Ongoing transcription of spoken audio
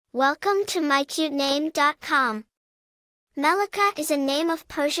Welcome to mycutename.com. Melika is a name of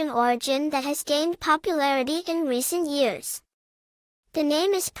Persian origin that has gained popularity in recent years. The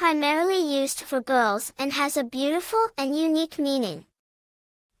name is primarily used for girls and has a beautiful and unique meaning.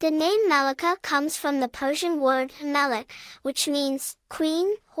 The name Melika comes from the Persian word Melik, which means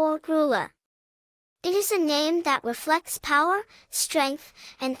queen or ruler. It is a name that reflects power, strength,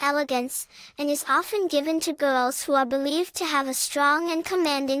 and elegance, and is often given to girls who are believed to have a strong and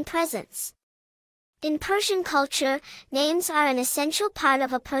commanding presence. In Persian culture, names are an essential part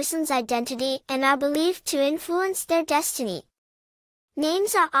of a person's identity and are believed to influence their destiny.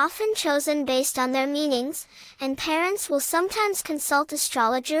 Names are often chosen based on their meanings, and parents will sometimes consult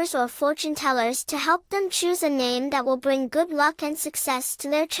astrologers or fortune tellers to help them choose a name that will bring good luck and success to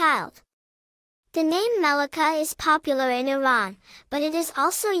their child. The name Melika is popular in Iran, but it is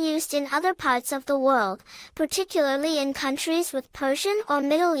also used in other parts of the world, particularly in countries with Persian or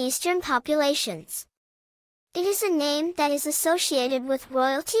Middle Eastern populations. It is a name that is associated with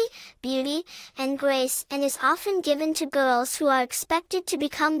royalty, beauty, and grace and is often given to girls who are expected to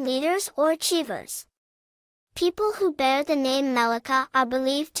become leaders or achievers. People who bear the name Melika are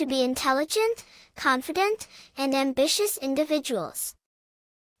believed to be intelligent, confident, and ambitious individuals.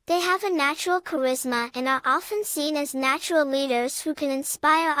 They have a natural charisma and are often seen as natural leaders who can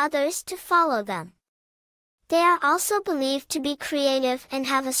inspire others to follow them. They are also believed to be creative and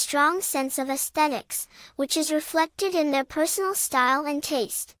have a strong sense of aesthetics, which is reflected in their personal style and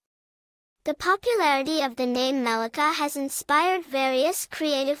taste. The popularity of the name Melika has inspired various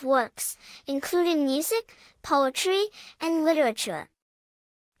creative works, including music, poetry, and literature.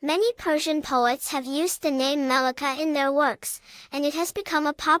 Many Persian poets have used the name Melika in their works, and it has become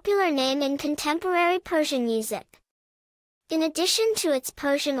a popular name in contemporary Persian music. In addition to its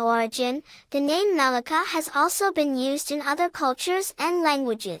Persian origin, the name Melika has also been used in other cultures and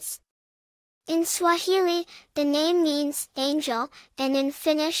languages. In Swahili, the name means angel, and in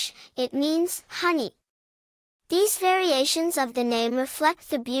Finnish, it means honey. These variations of the name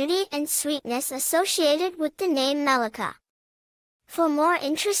reflect the beauty and sweetness associated with the name Melika. For more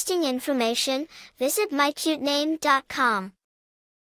interesting information, visit mycutename.com.